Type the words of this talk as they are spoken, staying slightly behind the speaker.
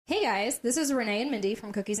Hey guys, this is Renee and Mindy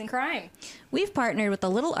from Cookies and Crime. We've partnered with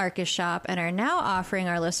the Little Arcus Shop and are now offering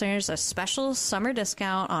our listeners a special summer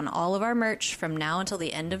discount on all of our merch from now until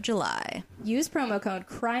the end of July. Use promo code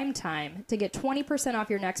CRIMETIME to get 20%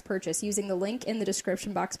 off your next purchase using the link in the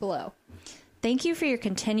description box below. Thank you for your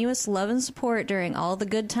continuous love and support during all the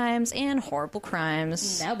good times and horrible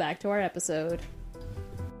crimes. Now back to our episode.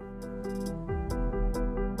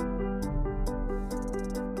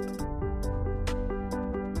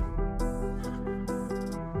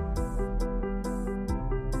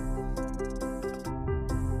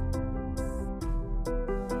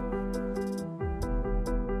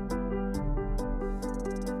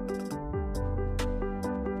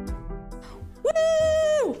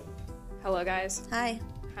 Hello, guys. Hi.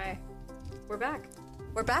 Hi. We're back.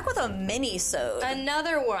 We're back with a Minisode.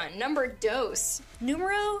 Another one. Number dos.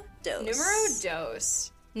 Numero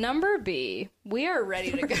dos. Number B. We are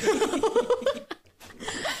ready to go.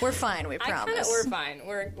 We're fine, we promise. We're fine.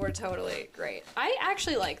 We're totally great. I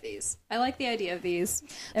actually like these. I like the idea of these.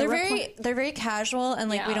 They're very casual and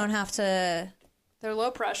we don't have to... They're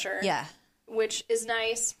low pressure. Yeah. Which is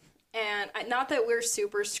nice. And not that we're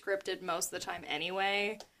super scripted most of the time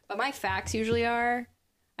anyway, but my facts usually are.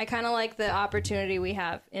 I kind of like the opportunity we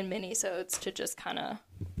have in minisodes to just kind of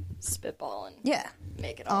spitball and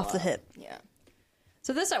make it all off the up. hip. Yeah.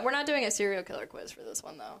 So this time, we're not doing a serial killer quiz for this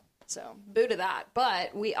one, though. So, boo to that.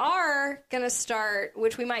 But we are going to start,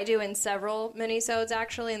 which we might do in several minisodes,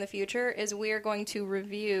 actually, in the future, is we are going to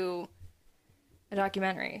review a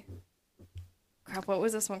documentary. Crap, what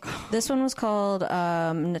was this one called? This one was called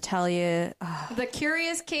Natalia... The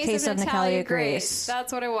Curious Case of Natalia Grace.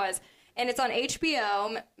 That's what it was. And it's on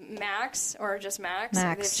HBO Max, or just Max.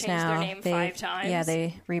 Max They've changed their name 5 times. Yeah,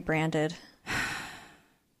 they rebranded.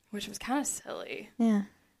 Which was kind of silly. Yeah.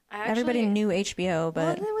 Everybody knew HBO, but...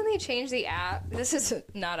 Well, then when they changed the app... This is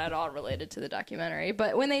not at all related to the documentary,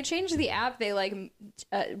 but when they changed the app, they,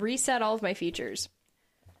 reset all of my features.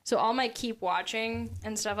 So all my keep watching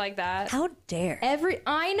and stuff like that. How dare.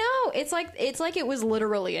 I know. It's like it was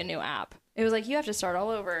literally a new app. It was like, you have to start all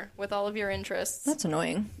over with all of your interests. That's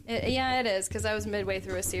annoying. It is, because I was midway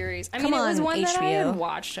through a series. It was one that I had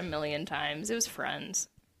watched a million times. It was Friends.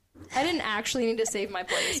 I didn't actually need to save my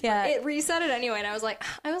place. Yeah. It reset it anyway, and I was like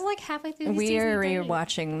halfway through the season. We are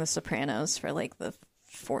rewatching The Sopranos for the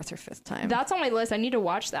 4th or 5th time. That's on my list. I need to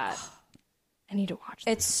watch that.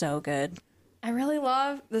 It's so good. I really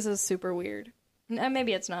love... This is super weird.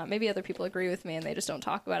 Maybe it's not. Maybe other people agree with me and they just don't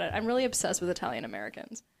talk about it. I'm really obsessed with Italian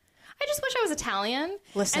Americans. I just wish I was Italian.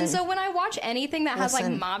 Listen. And so when I watch anything that has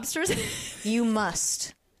mobsters... You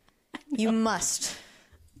must. You must.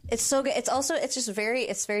 It's so good.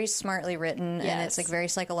 It's very smartly written, and it's very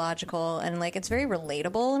psychological, and it's very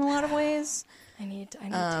relatable in a lot of ways. I need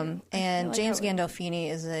to. And James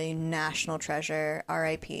Gandolfini is a national treasure,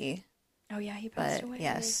 R.I.P. Oh yeah, he passed away.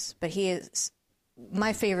 Yes, but he is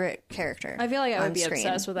my favorite character. I feel like I would be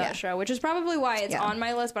obsessed with that show, which is probably why it's on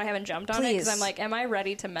my list, but I haven't jumped on it because I'm like, am I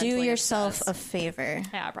ready to mentally do yourself obsess? A favor?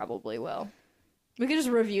 Yeah, I probably will. We could just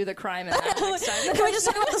review the crime in that next time. Can we just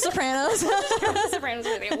talk about The Sopranos? The Sopranos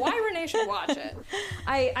with you. Why Renee should watch it.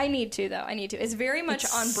 I need to, though. It's very much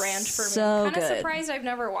on brand for me. I'm kind of surprised I've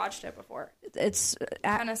never watched it before. It's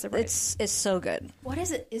kind of surprised. It's so good. What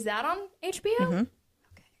is it? Is that on HBO? Mm-hmm. Okay.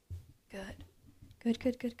 Good.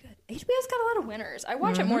 HBO's got a lot of winners. I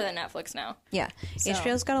watch it more than Netflix now. Yeah, so.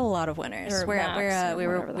 HBO's got a lot of winners. We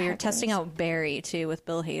were testing out Barry too with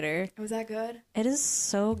Bill Hader. Was that good? It is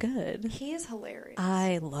so good. He is hilarious.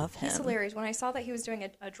 I love him. He's hilarious. When I saw that he was doing a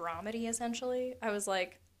dramedy, essentially, I was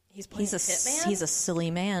like, he's playing a hitman. He's a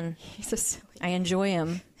silly man. I enjoy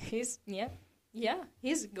him. He's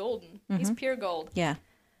He's golden. Mm-hmm. He's pure gold. Yeah.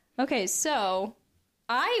 Okay, so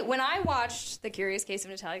when I watched The Curious Case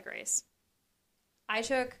of Natalia Grace, I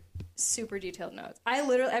took super detailed notes. I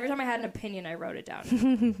literally, every time I had an opinion, I wrote it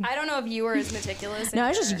down. I don't know if you were as meticulous. No, I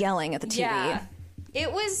was just yelling at the TV. Yeah.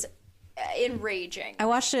 It was enraging. I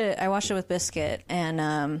watched it with Biscuit,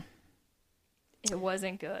 and it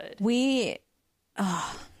wasn't good. Yeah.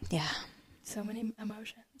 So many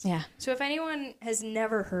emotions. Yeah. So if anyone has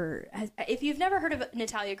never heard, if you've never heard of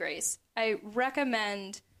Natalia Grace, I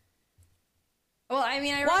recommend... Well,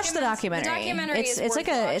 I watch the documentary. The documentary is worth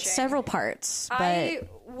watching. It's several parts. But... I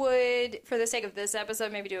would, for the sake of this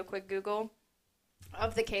episode, maybe do a quick Google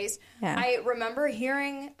of the case. Yeah. I remember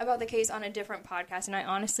hearing about the case on a different podcast, and I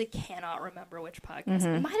honestly cannot remember which podcast.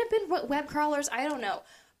 Mm-hmm. It might have been Web Crawlers. I don't know.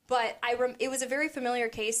 But it was a very familiar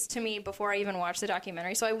case to me before I even watched the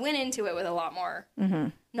documentary, so I went into it with a lot more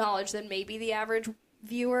knowledge than maybe the average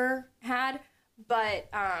viewer had. But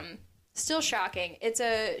Still shocking.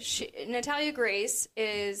 Natalia Grace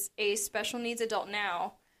is a special needs adult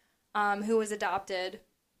now, who was adopted.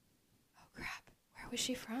 Oh crap! Where was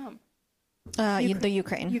she from? The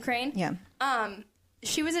Ukraine. Ukraine? Yeah.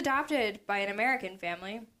 She was adopted by an American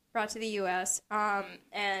family, brought to the U.S.,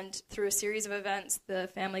 and through a series of events, the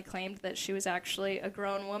family claimed that she was actually a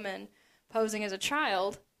grown woman posing as a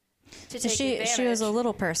child to take advantage. She was a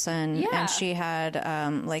little person, Yeah. and she had,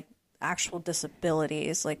 actual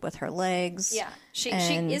disabilities, like with her legs. Yeah. She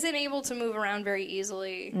isn't able to move around very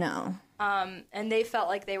easily. No. And they felt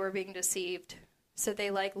like they were being deceived. So they,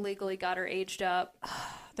 legally got her aged up.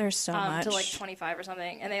 There's so much. To, 25 or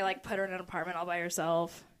something. And they, put her in an apartment all by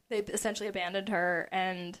herself. They essentially abandoned her.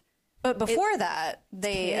 But before that,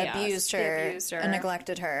 they abused her and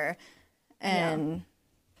neglected her. And... Yeah.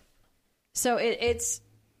 So it's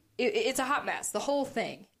a hot mess. The whole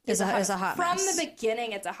thing is a hot mess. From the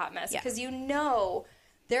beginning, it's a hot mess. Because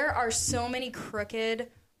there are so many crooked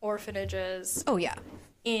orphanages. Oh, yeah.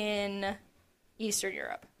 In Eastern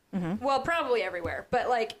Europe. Mm-hmm. Well, probably everywhere.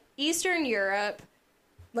 But, Eastern Europe,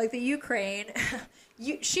 the Ukraine,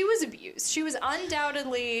 she was abused. She was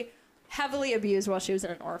undoubtedly heavily abused while she was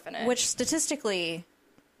in an orphanage. Which, statistically,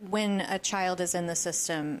 when a child is in the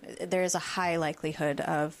system, there is a high likelihood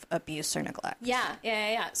of abuse or neglect.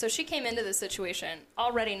 Yeah. So she came into this situation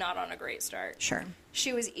already not on a great start. Sure.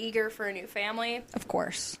 She was eager for a new family. Of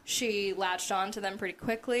course. She latched on to them pretty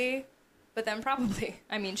quickly. But then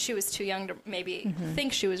she was too young to maybe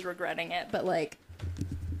think she was regretting it. But,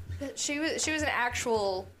 she was an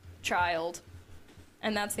actual child.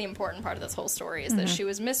 And that's the important part of this whole story, is that she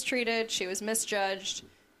was mistreated, she was misjudged,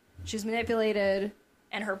 she was manipulated,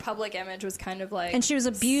 and her public image was kind of and she was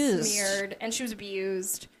abused. Smeared, and she was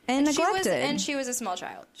abused. And neglected. And she was a small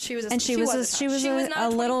child. She was a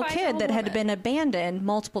little kid that had been abandoned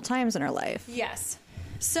multiple times in her life. Yes.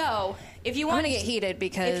 So, if you want... I'm going to get heated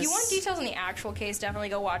because... If you want details on the actual case, definitely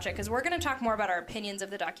go watch it, because we're going to talk more about our opinions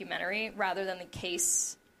of the documentary rather than the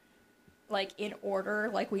case, in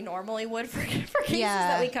order, like we normally would for cases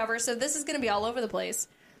that we cover. So this is going to be all over the place.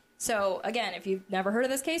 So, again, if you've never heard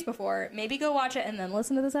of this case before, maybe go watch it and then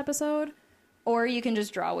listen to this episode, or you can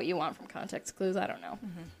just draw what you want from context clues. I don't know.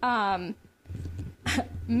 Mm-hmm.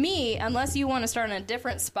 Me, unless you want to start in a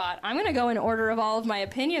different spot, I'm going to go in order of all of my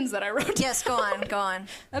opinions that I wrote down. Yes, go on.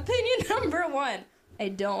 Opinion number 1. I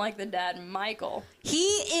don't like the dad, Michael. He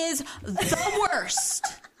is the worst.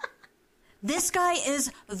 This guy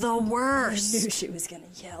is the worst. I knew she was going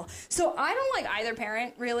to yell. So I don't like either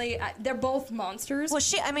parent, really. They're both monsters. Well,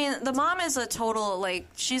 the mom is a total,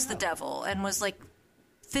 she's the devil and was,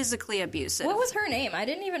 physically abusive. What was her name? I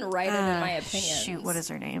didn't even write it in my opinions. Shoot, what is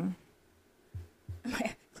her name?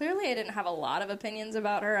 Clearly, I didn't have a lot of opinions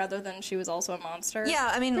about her other than she was also a monster.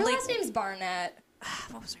 Yeah, her last name's Barnett.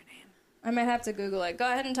 What was her name? I might have to Google it. Go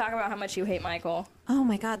ahead and talk about how much you hate Michael. Oh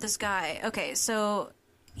my God, this guy. Okay, so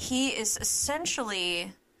he is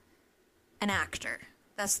essentially an actor.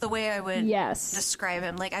 That's the way I would describe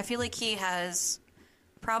him. I feel like he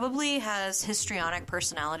probably has histrionic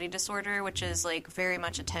personality disorder, which is very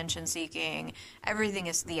much attention seeking. Everything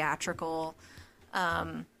is theatrical.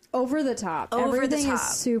 Over the top. Everything is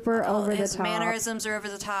super over the top. His mannerisms are over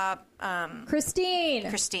the top. Christine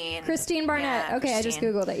Barnett. Yeah, okay, Christine. I just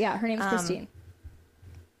Googled it. Yeah, her name's Christine.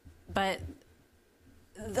 But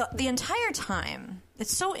the entire time,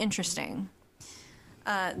 it's so interesting.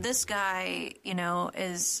 This guy,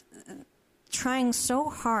 is trying so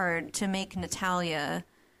hard to make Natalia,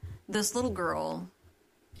 this little girl,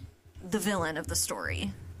 the villain of the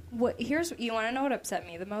story. You want to know what upset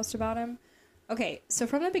me the most about him? Okay, so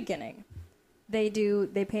from the beginning, they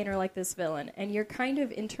paint her like this villain, and you're kind of,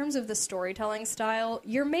 in terms of the storytelling style,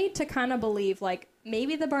 you're made to kind of believe,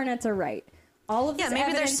 maybe the Barnetts are right. All of this maybe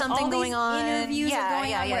evidence, there's something going on. Interviews are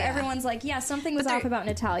going on where everyone's like, something was off about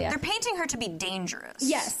Natalia. They're painting her to be dangerous.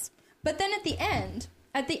 Yes, but then at the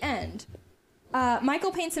end,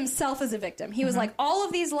 Michael paints himself as a victim. He was like, all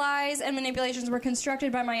of these lies and manipulations were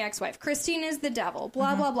constructed by my ex-wife. Christine is the devil,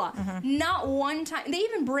 blah, blah, blah. Not one time, they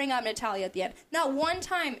even bring up Natalia at the end. Not one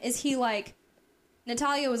time is he like,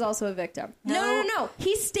 Natalia was also a victim. No.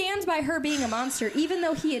 He stands by her being a monster, even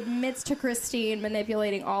though he admits to Christine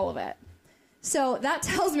manipulating all of it. So that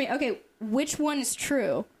tells me, okay, which one is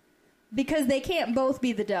true? Because they can't both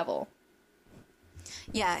be the devil.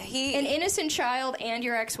 Yeah, an innocent child and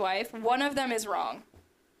your ex-wife, one of them is wrong.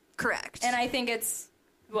 Correct. And I think it's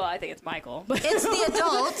Michael. But it's the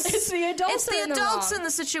adults. It's the adults in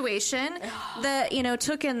the situation that,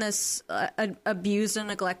 took in this abused and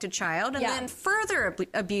neglected child and then further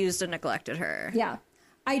abused and neglected her. Yeah.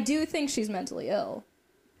 I do think she's mentally ill.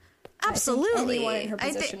 Absolutely. Anyone in her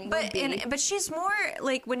position would be. But she's more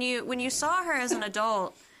like when you saw her as an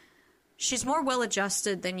adult, she's more well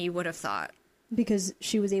adjusted than you would have thought because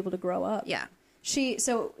she was able to grow up. Yeah.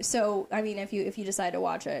 So I mean, if you decide to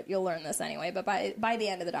watch it, you'll learn this anyway. But by the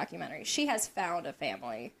end of the documentary, she has found a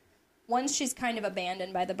family. Once she's kind of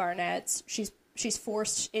abandoned by the Barnetts, she's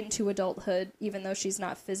forced into adulthood, even though she's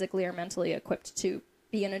not physically or mentally equipped to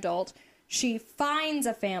be an adult. She finds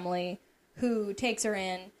a family who takes her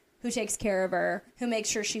in, who takes care of her, who makes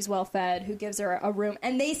sure she's well fed, who gives her a room,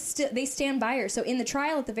 and they stand by her. So in the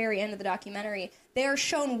trial at the very end of the documentary, they are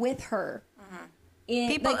shown with her.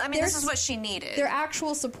 People, like, I mean, this is what she needed. They're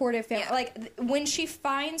actual supportive family. Yeah. Like, when she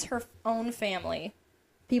finds her own family,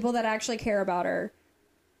 people that actually care about her,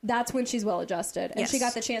 that's when she's well-adjusted. And she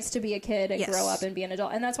got the chance to be a kid and grow up and be an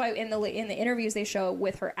adult. And that's why in the interviews they show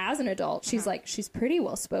with her as an adult, she's like, she's pretty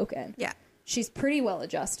well-spoken. Yeah. She's pretty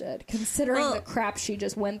well-adjusted, considering the crap she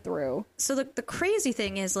just went through. So the crazy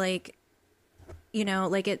thing is, like, you know,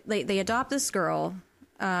 like, they adopt this girl,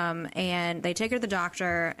 and they take her to the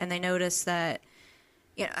doctor, and they notice that,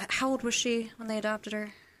 you know, how old was she when they adopted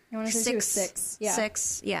her? I want to say she was 6. Yeah.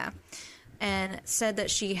 6, yeah. And said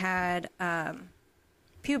that she had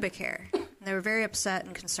pubic hair. And they were very upset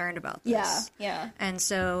and concerned about this. Yeah, yeah. And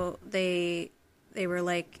so they were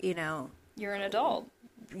like, you know... You're an adult.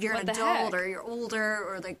 You're an adult, or you're older,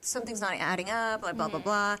 or, like, something's not adding up, like, blah, blah,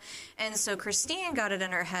 blah. And so Christine got it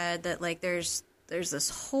in her head that, like, there's this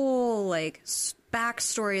whole, like,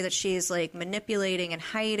 backstory that she's, like, manipulating and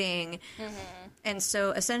hiding. And so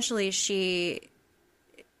essentially she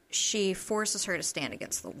forces her to stand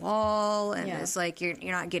against the wall and is like, you're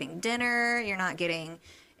not getting dinner, you're not getting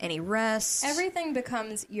any rest. Everything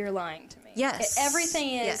becomes, you're lying to me. Yes. Everything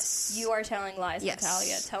is, you are telling lies,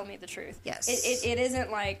 Natalia. Tell me the truth. Yes. It isn't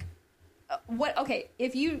like,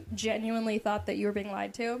 if you genuinely thought that you were being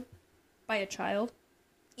lied to by a child,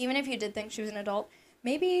 even if you did think she was an adult,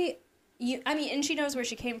 maybe... and she knows where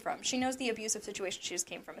she came from. She knows the abusive situation she just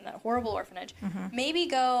came from in that horrible orphanage. Maybe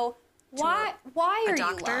go, why are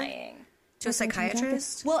you lying? To a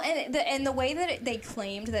psychiatrist? Well, and the way that they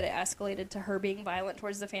claimed that it escalated to her being violent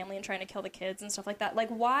towards the family and trying to kill the kids and stuff like that. Like,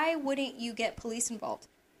 why wouldn't you get police involved?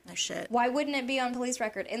 No shit. Why wouldn't it be on police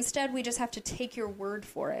record? Instead, we just have to take your word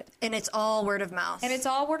for it. And it's all word of mouth.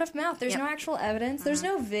 There's no actual evidence. There's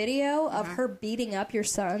no video of her beating up your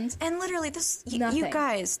sons. And literally, you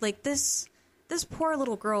guys, like, this poor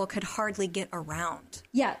little girl could hardly get around.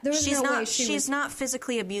 Yeah, there was no way she's not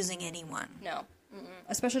physically abusing anyone. No.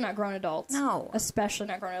 Especially not grown adults. No. Especially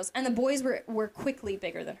not grown adults. And the boys were quickly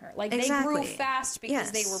bigger than her. Like, they grew fast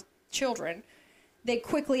because they were children. They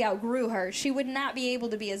quickly outgrew her. She would not be able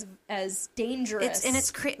to be as dangerous.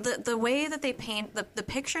 The way that they paint, the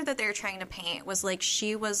picture that they were trying to paint was like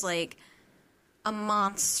she was like a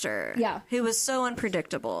monster. Yeah. Who was so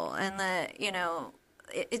unpredictable. And that, you know...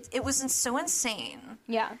 It was so insane.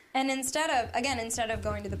 Yeah. And instead of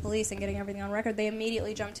going to the police and getting everything on record, they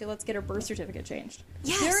immediately jumped to, let's get her birth certificate changed.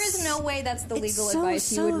 Yes. There is no way that's the legal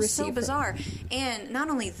advice you would receive. So bizarre. And not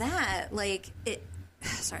only that, like,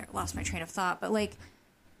 sorry, I lost my train of thought, but, like,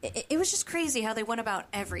 it was just crazy how they went about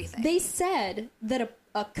everything. They said that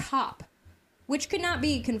a cop, which could not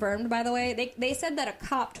be confirmed, by the way, they said that a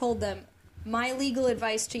cop told them, my legal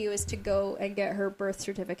advice to you is to go and get her birth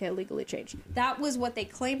certificate legally changed. That was what they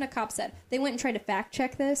claimed a cop said. They went and tried to fact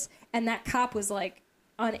check this, and that cop was like,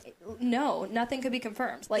 no, nothing could be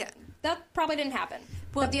confirmed. Like, that probably didn't happen.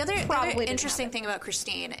 Well, the other interesting thing about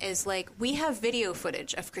Christine is, like, we have video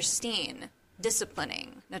footage of Christine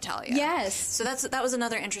disciplining Natalia. Yes. So that was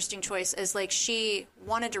another interesting choice, is, like, she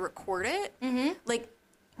wanted to record it. Like,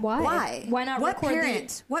 Why? Why not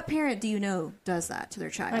record What parent do you know does that to their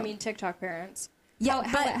child? I mean, TikTok parents. Yeah,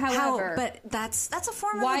 but that's a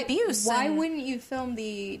form of abuse. Why wouldn't you film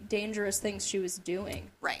the dangerous things she was doing?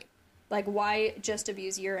 Right. Like, why just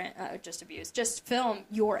just film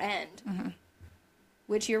your end?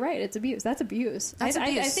 Which, you're right, it's abuse. That's abuse. I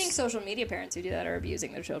think social media parents who do that are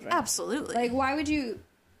abusing their children. Absolutely. Like, why would you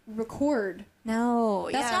record? No.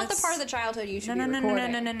 That's not the part of the childhood you should be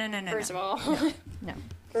recording. No. First of all. No.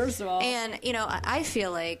 First of all. And, you know, I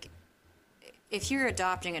feel like if you're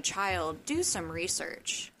adopting a child, do some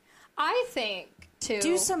research. I think, too.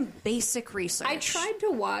 Do some basic research. I tried to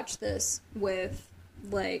watch this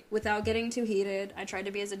without getting too heated. I tried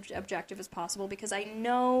to be as objective as possible because I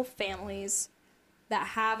know families that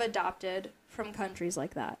have adopted from countries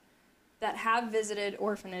like that have visited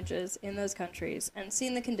orphanages in those countries and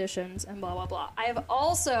seen the conditions and blah, blah, blah. I have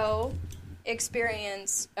also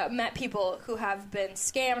met people who have been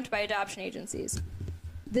scammed by adoption agencies.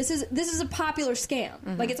 this is a popular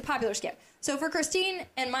scam. Like, it's a popular scam. So for Christine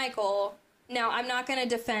and Michael, now I'm not going to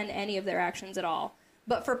defend any of their actions at all,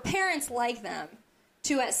 but for parents like them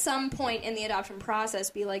to at some point in the adoption process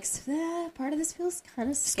be like, part of this feels kind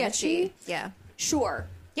of sketchy. Yeah. Sure.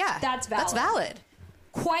 Yeah. That's valid. That's valid.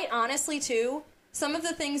 Quite honestly, too, some of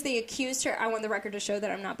the things they accused her, I want the record to show that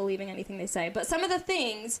I'm not believing anything they say, but some of the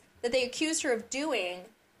things that they accused her of doing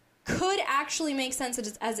could actually make sense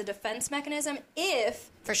as a defense mechanism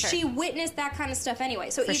if she witnessed that kind of stuff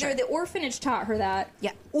anyway. So either the orphanage taught her that,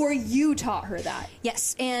 or you taught her that.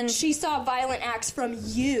 Yes, and she saw violent acts from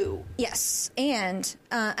you. Yes, and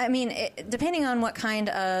I mean, depending on what kind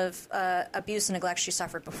of abuse and neglect she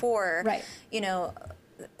suffered before, you know,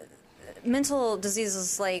 mental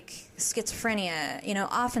diseases like schizophrenia, you know,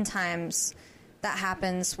 oftentimes that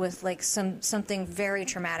happens with like something very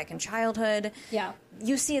traumatic in childhood. Yeah.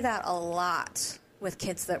 You see that a lot with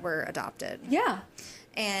kids that were adopted. Yeah.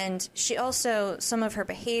 And she also, some of her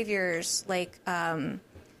behaviors, like, some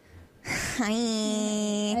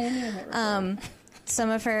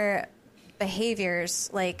of her behaviors,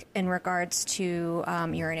 like in regards to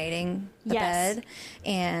urinating the bed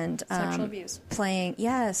and sexual abuse, playing.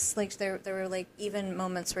 Yes, like there were like even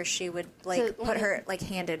moments where she would like put her like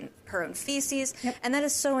hand in her own feces, and that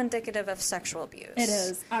is so indicative of sexual abuse. It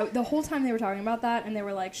is. The whole time they were talking about that, and they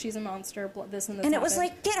were like, "She's a monster." This and this. And it was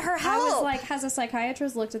like, get her help. I was like, has a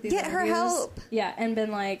psychiatrist looked at these? Get her help. Yeah, and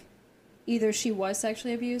been like, either she was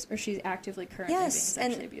sexually abused or she's actively currently being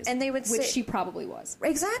sexually abused. And they would say, which she probably was.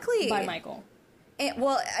 Exactly. By Michael. And,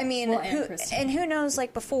 well, I mean, who knows,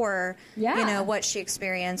 like, before, you know, what she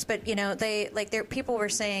experienced. But, you know, people were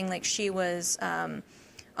saying, like, she was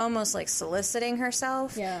almost, like, soliciting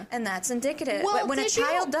herself. Yeah. And that's indicative. Well, when a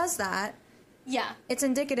child does that, it's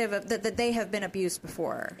indicative of that they have been abused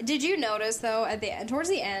before. Did you notice, though, towards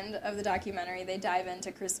the end of the documentary, they dive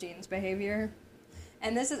into Christine's behavior?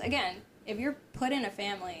 And this is, again, if you're put in a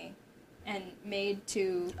family and made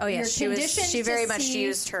to... Oh, yeah, she very much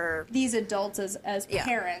used her... these adults as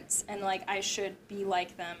parents, and, like, I should be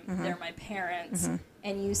like them. They're my parents.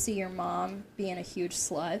 And you see your mom being a huge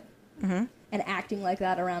slut and acting like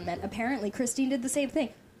that around men. Apparently, Christine did the same thing.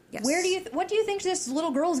 Yes. What do you think this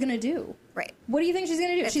little girl is going to do? Right. What do you think she's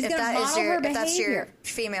going to do? She's going to model her behavior. If that's your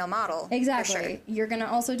female model. Exactly. For sure. You're going to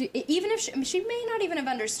also do... Even if she may not even have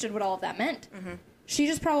understood what all of that meant. She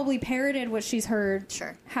just probably parroted what she's heard,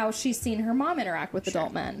 how she's seen her mom interact with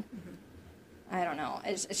adult men. I don't know.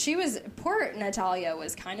 Poor Natalia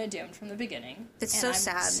was kind of doomed from the beginning. It's so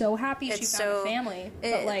sad. I'm so happy she found a family.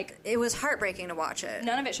 But, like... It was heartbreaking to watch it.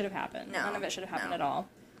 None of it should have happened. None of it should have happened at all.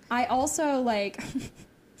 I also, like...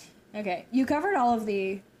 okay, you covered all of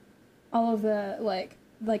the, like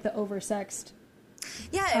the oversexed...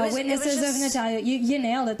 Yeah, witnesses it was just... of Natalia. You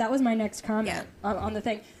nailed it. That was my next comment on the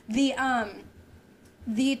thing.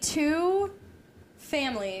 The two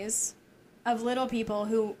families of little people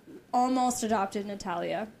who almost adopted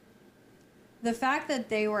Natalia, the fact that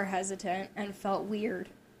they were hesitant and felt weird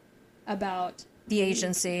about the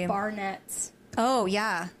agency, Barnett's. Oh,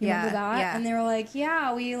 yeah. Remember that? Yeah. And they were like,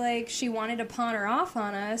 she wanted to pawn her off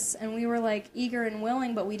on us, and we were, like, eager and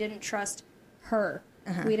willing, but we didn't trust her.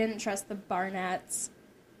 We didn't trust the Barnetts.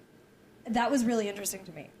 That was really interesting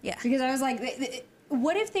to me. Yeah. Because I was like...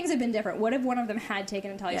 What if things had been different? What if one of them had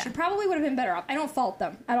taken Natalia? She probably would have been better off. I don't fault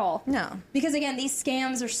them at all. No. Because, again, these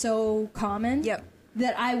scams are so common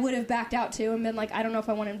that I would have backed out, too, and been like, I don't know if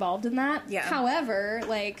I want involved in that. Yeah. However,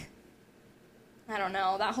 like, I don't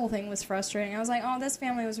know. That whole thing was frustrating. I was like, oh, this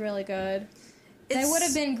family was really good. It would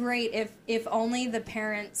have been great if only the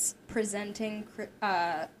parents presenting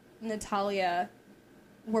Natalia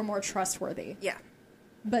were more trustworthy. Yeah.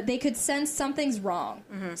 But they could sense something's wrong.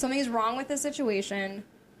 Something's wrong with the situation.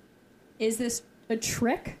 Is this a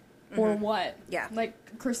trick or what? Yeah.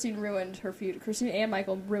 Like, Christine ruined her feud. Christine and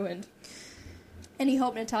Michael ruined any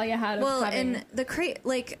hope Natalia had of having... And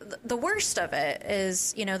the worst of it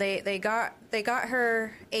is, you know, they got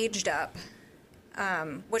her aged up,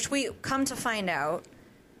 which we come to find out,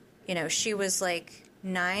 you know, she was like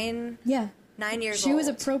 9... Yeah. 9 years old. She was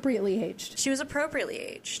appropriately aged. She was appropriately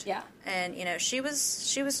aged. Yeah. And, you know, she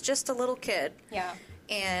was just a little kid. Yeah.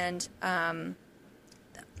 And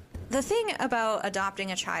the thing about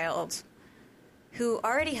adopting a child who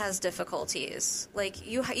already has difficulties, like,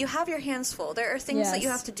 you have your hands full. There are things that you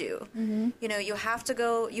have to do. You know, you have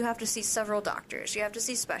to see several doctors. You have to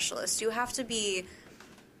see specialists. You have to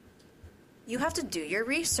do your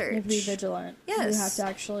research. You have to be vigilant. Yes. You have to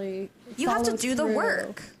actually You have to do the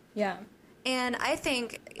work. Yeah. And I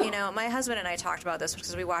think, my husband and I talked about this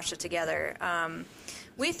because we watched it together.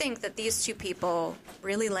 We think that these two people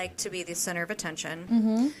really like to be the center of attention.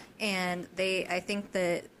 Mm-hmm. And I think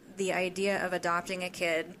that the idea of adopting a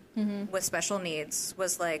kid with special needs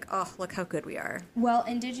was like, oh, look how good we are. Well,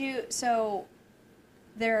 and so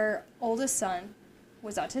their oldest son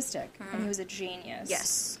was autistic, and he was a genius.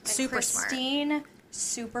 Yes, and super smart. Christine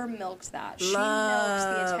super milked that. She milked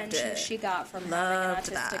the attention she got from having an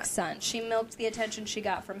autistic son. She milked the attention she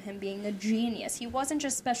got from him being a genius. He wasn't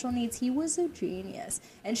just special needs, he was a genius.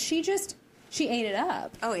 And she ate it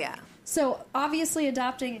up. Oh, yeah. So, obviously,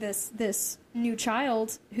 adopting this new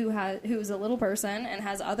child who's a little person and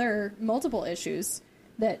has multiple issues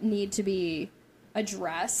that need to be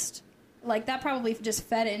addressed, like, that probably just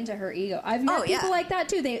fed into her ego. I've met people like that,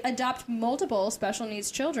 too. They adopt multiple special needs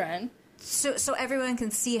children. So everyone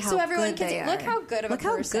can see how good they are. Look how good of a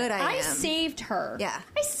person. Look how good I am. I saved her. Yeah.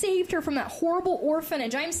 I saved her from that horrible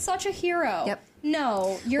orphanage. I'm such a hero. Yep.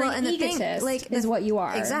 No, you're an egotist, is what you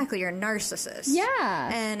are. Exactly, you're a narcissist. Yeah.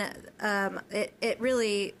 And it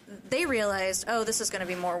really, they realized, this is going to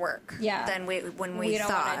be more work than we thought. We don't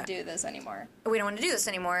want to do this anymore. We don't want to do this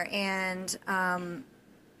anymore. And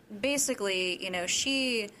basically,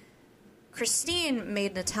 Christine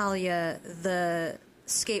made Natalia the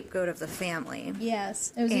scapegoat of the family.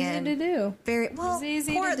 Yes, it was easy to do. Very well. It was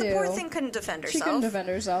easy to do. The poor thing couldn't defend herself. She couldn't defend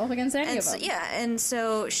herself against any of them. Yeah, and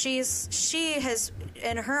so she has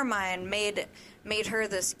in her mind made her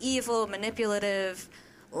this evil, manipulative,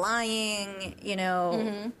 lying,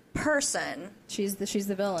 person. She's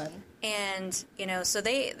the villain. And so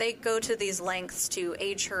they go to these lengths to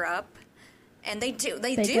age her up. And they do.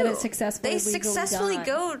 They get it successfully. They successfully done.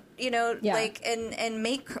 go, like, and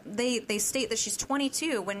make. They state that she's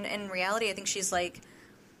 22 when in reality I think she's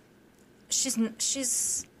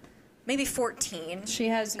maybe 14. She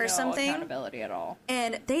has no something. Accountability at all.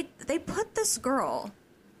 And they put this girl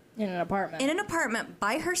in an apartment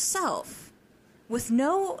by herself with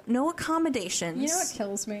no accommodations. You know what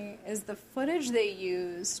kills me is the footage they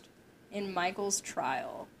used in Michael's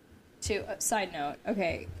trial. Side note,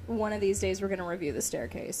 okay, one of these days we're going to review The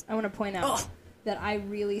Staircase. I want to point out that I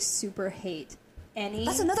really super hate any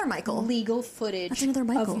That's another Michael. legal footage That's another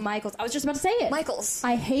Michael. of Michael's. I was just about to say it. Michael's.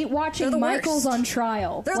 I hate watching Michael's on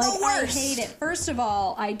trial. They're the worst. I hate it. First of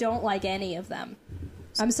all, I don't like any of them.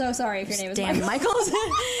 I'm so sorry if your name is Michael. Michael's.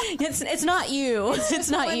 It's not you. It's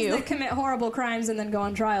not you. That commit horrible crimes and then go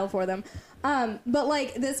on trial for them. But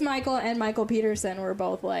like this Michael and Michael Peterson were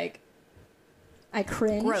both like, I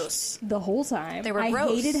cringed gross the whole time. They were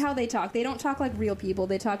gross. I hated how they talk. They don't talk like real people.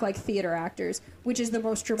 They talk like theater actors, which is the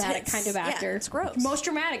most dramatic kind of actor. Yeah, it's gross. Most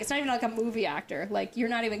dramatic. It's not even like a movie actor. Like, you're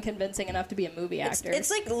not even convincing enough to be a movie actor.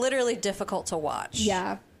 It's like literally difficult to watch.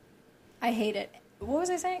 Yeah. I hate it. What was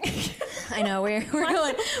I saying? I know, we're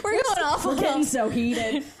going off. We're getting so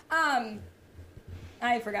heated.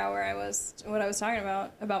 I forgot what I was talking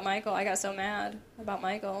about Michael. I got so mad about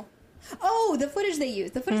Michael. Oh, the footage they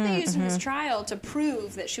used. The footage they used in his trial to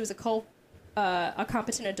prove that she was a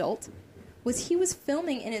competent adult was he was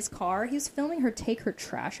filming in his car. He was filming her take her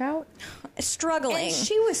trash out. Struggling. And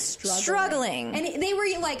she was struggling. And they were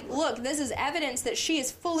like, look, this is evidence that she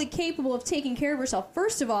is fully capable of taking care of herself.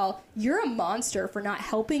 First of all, you're a monster for not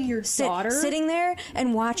helping your daughter. Sitting there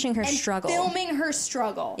and watching her struggle. Filming her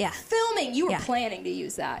struggle. Yeah. Filming. You were planning to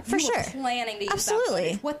use that. For sure. Planning to use Absolutely. that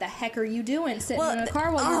footage. What the heck are you doing sitting in a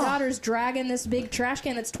car while your daughter's dragging this big trash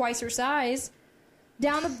can that's twice her size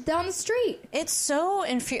down the street? It's so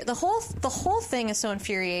the whole thing is so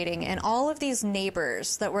infuriating, and all of these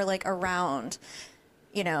neighbors that were like around,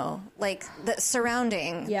 like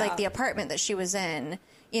surrounding like the apartment that she was in,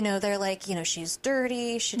 they're like, she's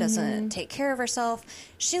dirty, she doesn't take care of herself.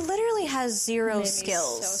 She literally has zero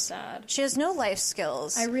skills. So sad. She has no life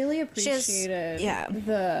skills. I really appreciated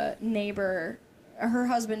the neighbor. Her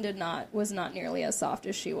husband was not nearly as soft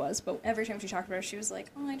as she was, but every time she talked about her, she was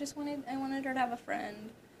like, "Oh, I wanted her to have a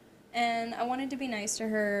friend, and I wanted to be nice to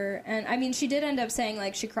her." And I mean, she did end up saying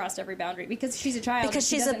like she crossed every boundary because she's a child. Because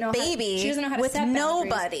she's a baby. She doesn't know how to set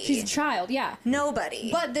boundaries. Nobody. She's a child. Yeah.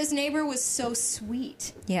 Nobody. But this neighbor was so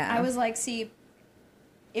sweet. Yeah. I was like, see,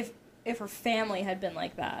 if her family had been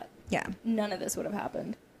like that, none of this would have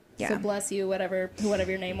happened. Yeah. So bless you, whatever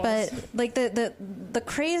your name was. But like the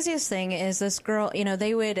craziest thing is this girl,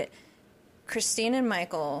 Christine and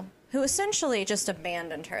Michael, who essentially just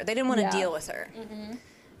abandoned her. They didn't want to deal with her. Mm-hmm.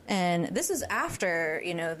 And this is after,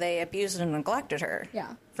 they abused and neglected her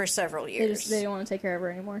for several years. They don't want to take care of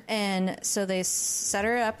her anymore. And so they set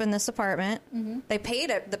her up in this apartment. Mm-hmm. They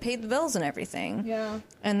paid the bills and everything. Yeah.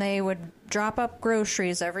 And they would drop up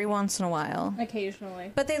groceries every once in a while.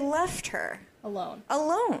 Occasionally. But they left her.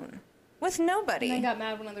 Alone. With nobody. And they got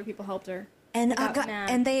mad when other people helped her.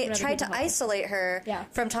 And they tried to isolate her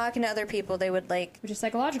from talking to other people. They would which is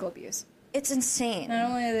psychological abuse. It's insane. Not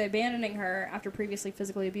only are they abandoning her after previously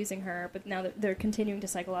physically abusing her, but now they're continuing to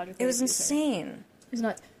psychologically abuse her. It was insane. There's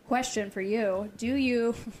not question for you. Do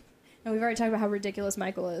you, and we've already talked about how ridiculous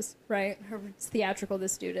Michael is, right? How theatrical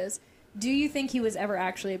this dude is. Do you think he was ever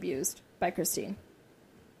actually abused by Christine?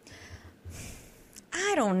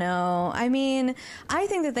 I don't know. I mean, I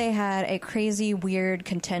think that they had a crazy, weird,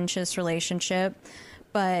 contentious relationship,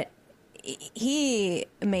 but he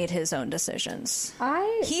made his own decisions.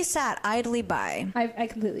 He sat idly by. I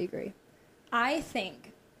completely agree. I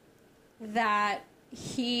think that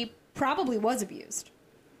he probably was abused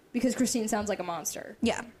because Christine sounds like a monster.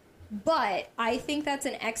 Yeah. But I think that's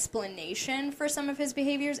an explanation for some of his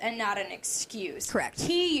behaviors and not an excuse. Correct.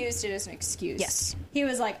 He used it as an excuse. Yes. He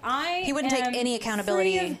was like, he wouldn't take any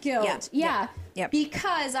accountability. Free of guilt. Yeah. Yep.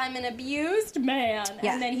 Because I'm an abused man.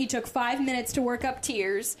 Yeah. And then he took 5 minutes to work up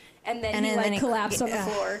tears, and then he collapsed on the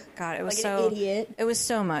floor. God, it was an idiot. It was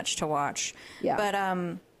so much to watch. Yeah. But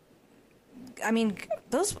I mean,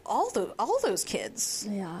 all those kids.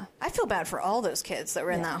 Yeah. I feel bad for all those kids that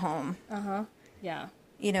were in that home. Uh-huh. Yeah.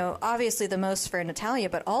 Obviously the most for Natalia,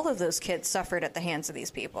 but all of those kids suffered at the hands of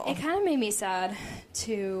these people. It kind of made me sad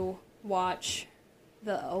to watch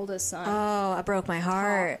the oldest son. Oh, it broke my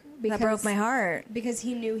heart. That broke my heart. Because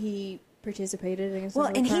he knew he participated in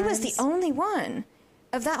some crimes. He was the only one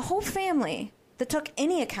of that whole family that took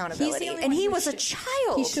any accountability. And he was a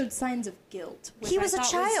child. He showed signs of guilt. He was a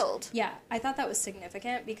child. I thought that was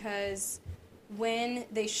significant because when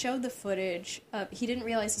they showed the footage, he didn't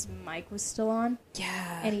realize his mic was still on.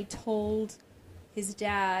 Yeah. And he told his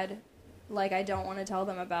dad, I don't want to tell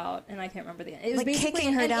them about, and I can't remember the end. It was basically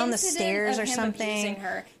kicking her down the stairs or something. Abusing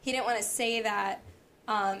her. He didn't want to say that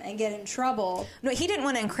and get in trouble. No, he didn't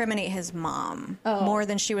want to incriminate his mom more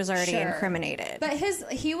than she was already incriminated. But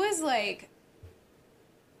he was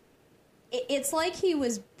it's like he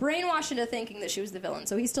was brainwashed into thinking that she was the villain,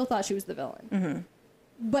 so he still thought she was the villain. Mm-hmm.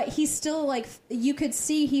 But he still, you could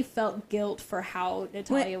see he felt guilt for how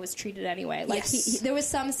Natalia was treated anyway. Yes. There was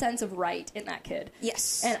some sense of right in that kid.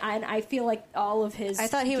 Yes. And I feel like all of his I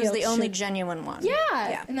thought he was the only genuine one.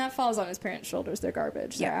 Yeah. And that falls on his parents' shoulders. They're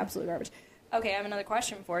garbage. They're absolute garbage. Okay, I have another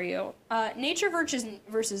question for you. Nature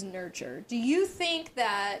versus nurture. Do you think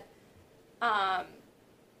that that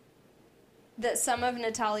some of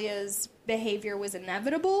Natalia's behavior was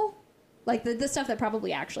inevitable? Like the stuff that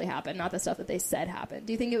probably actually happened, not the stuff that they said happened.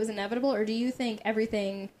 Do you think it was inevitable, or do you think all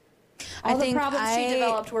the problems she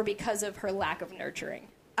developed were because of her lack of nurturing?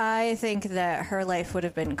 I think that her life would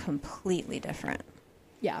have been completely different.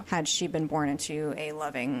 Yeah. Had she been born into a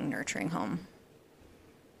loving, nurturing home.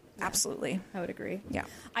 Yeah. Absolutely. I would agree. Yeah.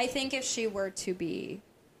 I think if she were to be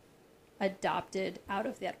adopted out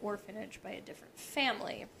of that orphanage by a different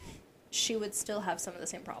family, she would still have some of the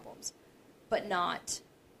same problems, but not...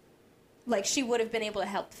 she would have been able to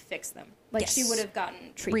help fix them. She would have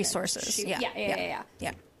gotten treatment. Resources. Yeah.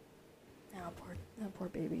 Oh, poor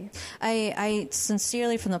baby. I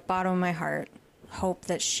sincerely, from the bottom of my heart, hope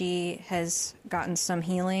that she has gotten some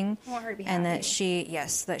healing. I want her to be and happy.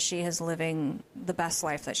 that she is living the best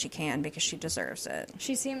life that she can because she deserves it.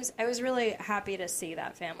 I was really happy to see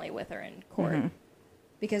that family with her in court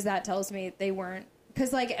because that tells me they weren't,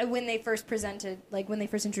 because when they first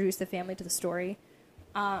introduced the family to the story,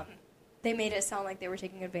 they made it sound like they were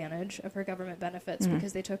taking advantage of her government benefits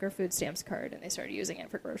because they took her food stamps card and they started using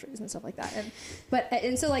it for groceries and stuff like that.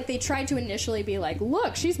 And so they tried to initially be like,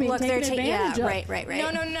 look, she's being taken advantage of. Right.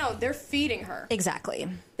 No. They're feeding her. Exactly.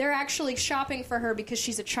 They're actually shopping for her because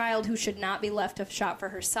she's a child who should not be left to shop for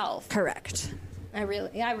herself. Correct. I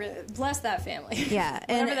really bless that family. Yeah.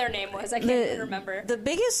 Whatever their name was. I can't even remember. The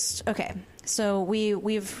biggest, so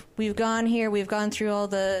we've gone here, we've gone through all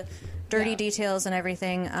the dirty details and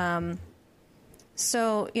everything.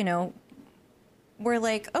 So, we're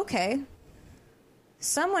like, okay,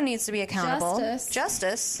 someone needs to be accountable.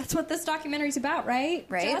 Justice. That's what this documentary's about, right?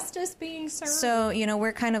 Right. Justice being served. So,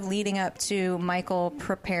 we're kind of leading up to Michael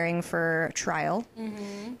preparing for trial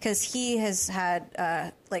because he has had,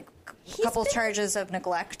 a couple charges of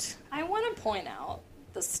neglect. I want to point out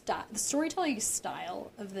the storytelling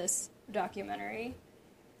style of this documentary.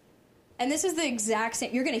 And this is the exact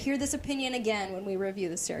same. You're going to hear this opinion again when we review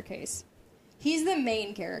The Staircase. He's the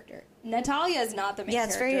main character. Natalia is not the main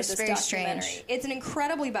character of this documentary. Strange. It's an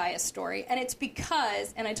incredibly biased story, and it's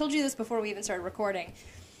because, and I told you this before we even started recording,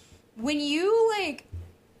 when you, like,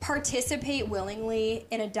 participate willingly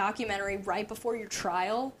in a documentary right before your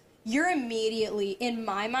trial, you're immediately, in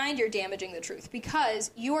my mind, you're damaging the truth,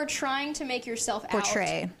 because you are trying to make yourself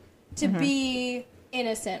portray out to be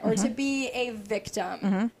innocent or to be a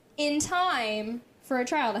victim in time for a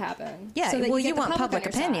trial to happen. Yeah, so that you want public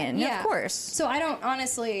opinion, yeah, of course. So I don't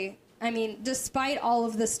honestly, I mean, despite all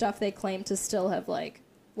of the stuff they claim to still have, like,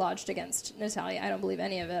 lodged against Natalia, I don't believe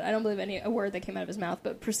any of it. I don't believe a word that came out of his mouth,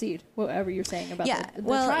 but proceed, whatever you're saying about the trial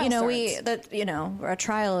a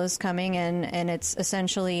trial is coming, and it's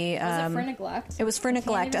essentially... was it for neglect? It was for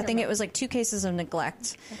neglect. I think it was like 2 cases of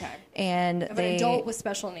neglect. Okay. And of an adult with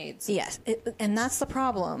special needs. Yes, and that's the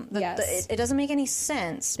problem. It doesn't make any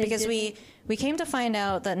sense, because we came to find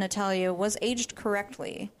out that Natalia was aged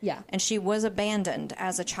correctly. Yeah. And she was abandoned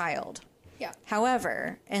as a child. Yeah.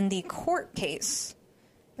 However, in the court case...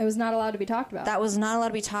 It was not allowed to be talked about. That was not allowed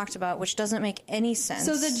to be talked about, which doesn't make any sense.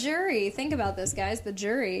 So the jury, think about this, guys. The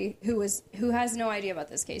jury, who has no idea about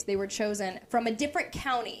this case, they were chosen from a different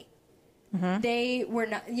county. They were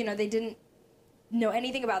not, they didn't know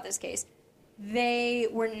anything about this case. They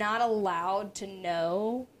were not allowed to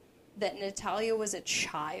know that Natalia was a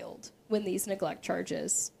child when these neglect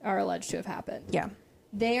charges are alleged to have happened. Yeah.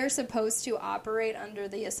 They are supposed to operate under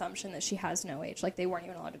the assumption that she has no age. Like, they weren't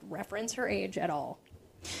even allowed to reference her age at all.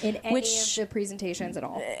 In any of the presentations at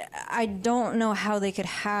all. I don't know how they could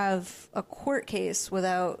have a court case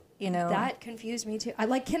without, That confused me too.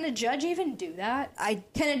 Can a judge even do that?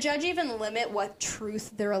 Can a judge even limit what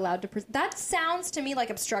truth they're allowed to present? That sounds to me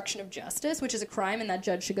like obstruction of justice, which is a crime, and that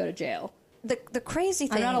judge should go to jail. The crazy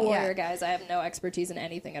thing... I'm not a lawyer, guys. I have no expertise in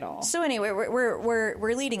anything at all. So anyway,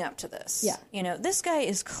 we're leading up to this. Yeah. This guy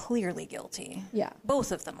is clearly guilty. Yeah.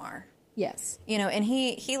 Both of them are. Yes. And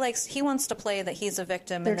he wants to play that he's a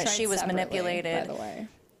victim and that she was manipulated. By the way.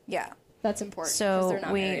 Yeah. That's important, because they're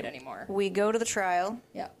not married anymore. We go to the trial.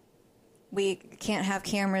 Yeah. We can't have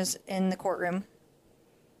cameras in the courtroom.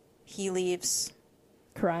 He leaves.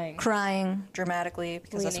 Crying dramatically,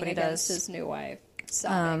 because that's what he does. His new wife.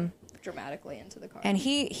 Sobbing dramatically into the car. And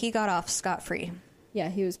he got off scot-free. Yeah,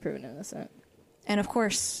 he was proven innocent. And of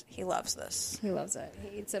course, he loves this. He loves it.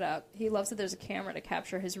 He eats it up. He loves that there's a camera to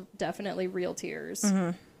capture his definitely real tears.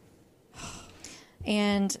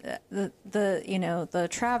 And the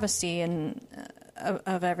travesty and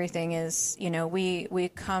of everything is,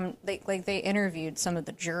 they interviewed some of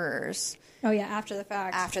the jurors. Oh yeah, after the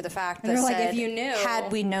fact. And they're like, if you knew,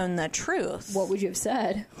 had we known the truth, what would you have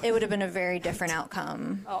said? It would have been a very different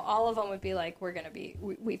outcome. Oh, all of them would be like, we're gonna be.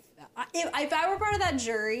 If I were part of that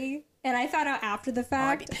jury and I found out after the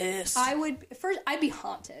fact, I'd be pissed. I'd be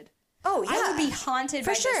haunted. Oh, yeah. I would be haunted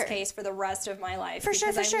by this case for the rest of my life. For sure.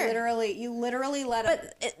 You literally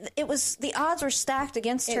let it was, the odds were stacked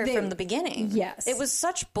against her from the beginning. Yes. It was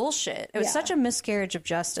such bullshit. It was such a miscarriage of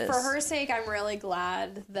justice. For her sake, I'm really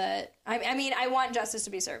glad that, I want justice to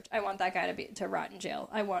be served. I want that guy to rot in jail.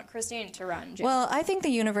 I want Christine to rot in jail. Well, I think the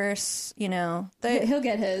universe, he'll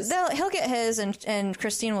get his. He'll get his, and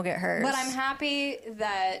Christine will get hers. But I'm happy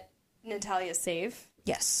that Natalia's safe.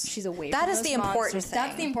 Yes. She's away from those That is the important thing.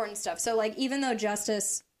 That's the important stuff. So, even though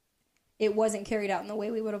justice, it wasn't carried out in the way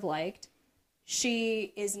we would have liked,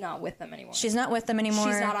 she is not with them anymore. She's not with them anymore.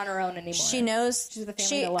 She's not on her own anymore. She knows. She's the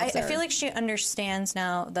family that loves her. I feel like she understands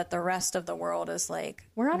now that the rest of the world is like,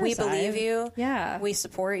 we're on her side. Believe you. Yeah. We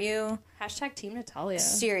support you. # Team Natalia.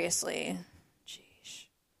 Seriously. Jeez.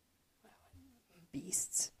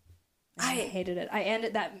 Beasts. I hated it. I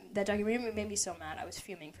ended that documentary made me so mad. I was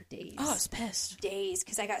fuming for days. Oh, I was pissed. Days,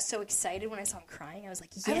 because I got so excited when I saw him crying. I was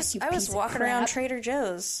like, yes, I was walking around Trader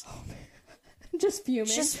Joe's. Oh, just fuming.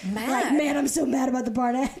 Just mad. Like, man, I'm so mad about the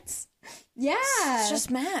Barnetts. Yeah. It's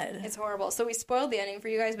just mad. It's horrible. So we spoiled the ending for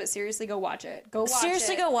you guys, but seriously, go watch it. Go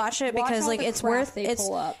watch it because it's worth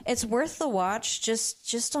it's worth the watch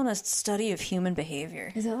just on a study of human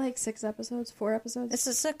behavior. Is it like 6 episodes? 4 episodes?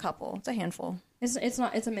 It's a couple. It's a handful. It's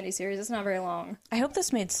a miniseries. It's not very long. I hope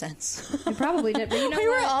this made sense. It probably did, but we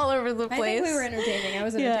were all over the place. I think we were entertaining. I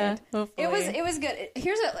was entertained. Yeah, hopefully. It was good.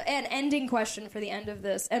 Here's an ending question for the end of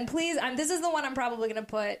this, and please, this is the one I'm probably going to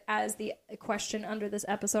put as the question under this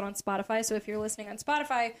episode on Spotify. So if you're listening on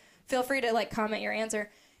Spotify, feel free to comment your answer.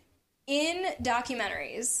 In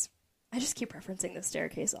documentaries, I just keep referencing the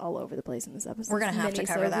staircase all over the place in this episode. We're going to have to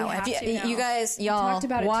cover that one. You guys, y'all,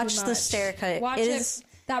 watch the staircase. Watch it.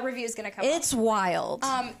 That review is going to come It's wild.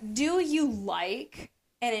 Do you like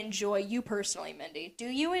and enjoy, you personally, Mindy, do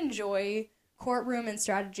you enjoy courtroom and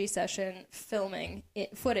strategy session filming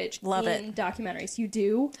footage in documentaries. You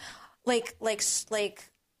do? Like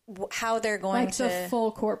how they're going to... Like the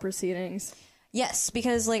full court proceedings. Yes,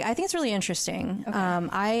 because like I think it's really interesting.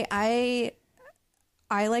 Okay.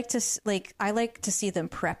 I like to see them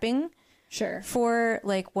prepping for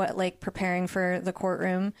like preparing for the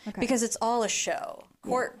courtroom because it's all a show.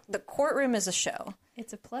 The courtroom is a show.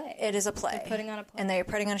 It's a play. It is a play. They're putting on a play. And they're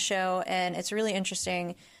putting on a show, and it's really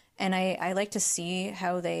interesting. And I like to see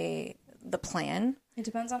how the plan. It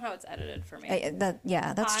depends on how it's edited for me.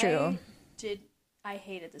 That's true. I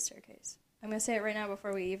hated The Staircase. I'm going to say it right now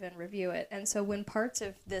before we even review it. And so when parts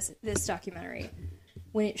of this documentary,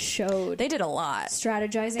 when it showed... They did a lot.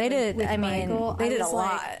 Strategizing with Michael. They did a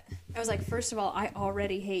lot. I was like, first of all, I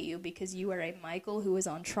already hate you because you are a Michael who is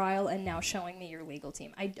on trial and now showing me your legal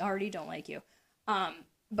team. I already don't like you.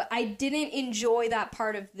 But I didn't enjoy that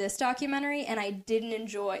part of this documentary, and I didn't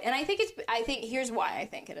enjoy... And I think here's why I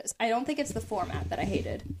think it is. I don't think it's the format that I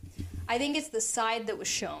hated. I think it's the side that was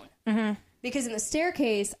shown. Mm-hmm. Because in The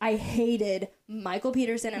Staircase, I hated Michael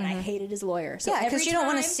Peterson and I hated his lawyer. So because you don't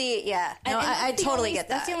want to see it. Yeah, no, I totally get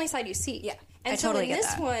that. That's the only side you see. Yeah, and so in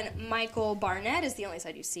this one, Michael Barnett is the only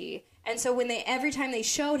side you see. And so every time they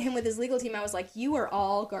showed him with his legal team, I was like, "You are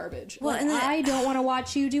all garbage. Well, I don't want to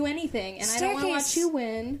watch you do anything, and I don't want to watch you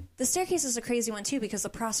win." The Staircase is a crazy one too because the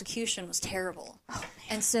prosecution was terrible,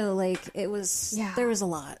 and so like it was. Yeah. There was a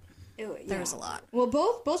lot. There was a lot. Well,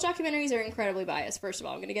 both documentaries are incredibly biased. First of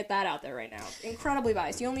all, I'm going to get that out there right now. Incredibly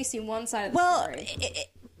biased. You only see one side of the story.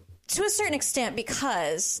 To a certain extent,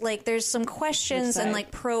 because like there's some questions and like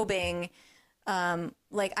probing.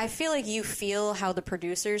 Like I feel like you feel how the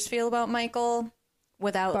producers feel about Michael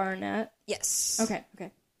without Barnett. Yes. Okay.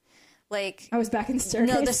 Like I was back in The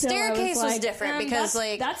Staircase. No, The Staircase was different because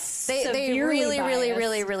they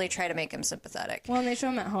really try to make him sympathetic. Well, and they show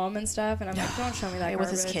him at home and stuff, and I'm like, don't show me that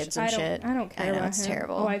with his kids and shit. I don't care. I know it's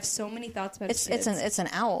terrible. Oh, I have so many thoughts about his kids. It's an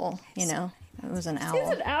owl, you know. It was an owl.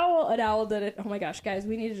 It's an owl. An owl did it. Oh my gosh, guys,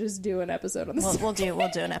 we need to just do an episode on this. We'll do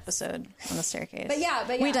an episode on The Staircase. But yeah,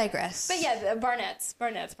 we digress. But yeah, Barnett's.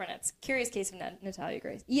 Curious Case of Natalia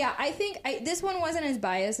Grace. Yeah, I think this one wasn't as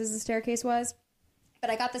biased as The Staircase was, but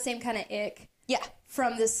I got the same kind of ick. Yeah,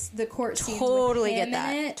 from the court scenes. Totally get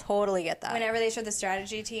that. Whenever they showed the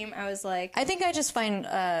strategy team, I was like, I think I just find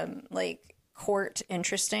like court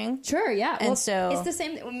interesting. Sure, yeah, and so it's the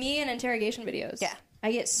same with me and interrogation videos. Yeah,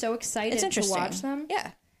 I get so excited to watch them.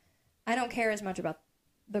 Yeah, I don't care as much about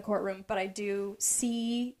the courtroom, but I do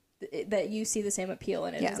see that you see the same appeal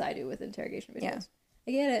in it as I do with interrogation videos. Yeah.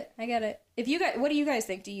 I get it. If you guys, what do you guys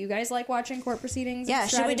think? Do you guys like watching court proceedings? Yeah,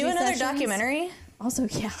 should we do another documentary? Also,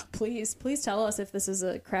 yeah, please tell us if this is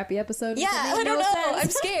a crappy episode. Yeah, I don't know. I'm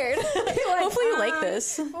scared. Hopefully you like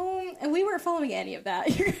this. And we weren't following any of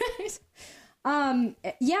that, you guys.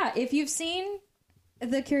 Yeah, if you've seen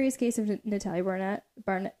The Curious Case of Natalia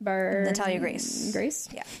Natalia Grace. Grace?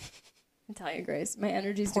 Yeah. Natalia Grace. My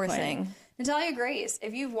energy's Poor declining. thing. Natalia Grace,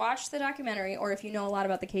 if you've watched the documentary or if you know a lot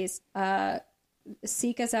about the case,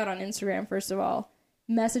 seek us out on Instagram, first of all.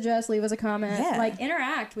 Message us, leave us a comment. Yeah. Like,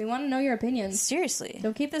 interact. We want to know your opinions. Seriously.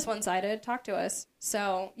 Don't keep this one-sided. Talk to us.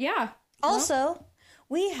 So, yeah. Also,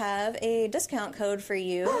 we have a discount code for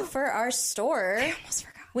you for our store. I almost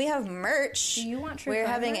forgot. We have merch. Do you want true We're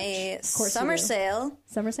crime having merch? a summer sale.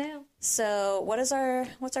 Summer sale. So, what's our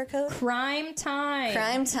code? Crime Time.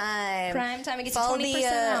 Crime Time. Crime Time. It gets Follow 20%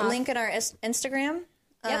 the off. link in our Instagram.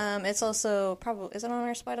 Yep. It's also probably, is it on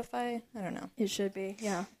our Spotify? I don't know. It should be,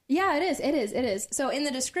 yeah. Yeah, it is. So in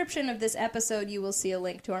the description of this episode, you will see a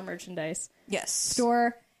link to our merchandise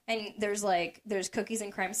store. And there's cookies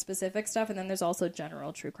and crime specific stuff. And then there's also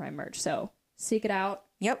general true crime merch. So seek it out.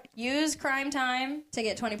 Yep. Use Crime Time to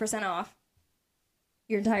get 20% off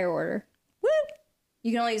your entire order. Woo!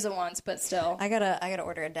 You can only use it once, but still. I gotta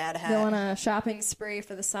order a dad hat. Go on a shopping spree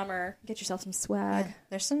for the summer. Get yourself some swag. Yeah,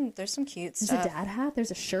 there's some cute stuff. There's a dad hat. There's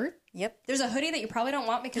a shirt. Yep. There's a hoodie that you probably don't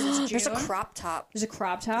want because it's June. There's a crop top. There's a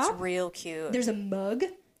crop top. It's real cute. There's a mug.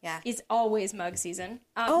 Yeah. It's always mug season.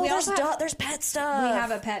 There's pet stuff. We have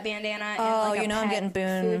a pet bandana. Oh, and I'm getting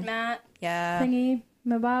boon. Food mat. Yeah. Thingy.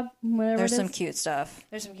 My Bob, whatever. There's some cute stuff.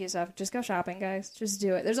 Just go shopping, guys. Just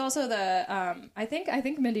do it. There's also the I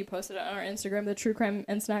think Mindy posted it on our Instagram, the True Crime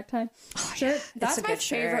and Snack Time shirt. Yeah. That's my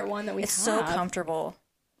favorite one that we have. It's so comfortable.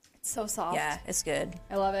 It's so soft. Yeah, it's good.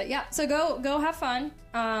 I love it. Yeah. So go have fun.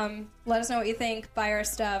 Let us know what you think. Buy our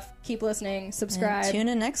stuff. Keep listening. Subscribe. And tune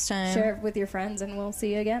in next time. Share it with your friends, and we'll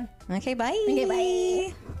see you again. Okay, bye. Okay,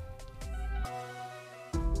 bye.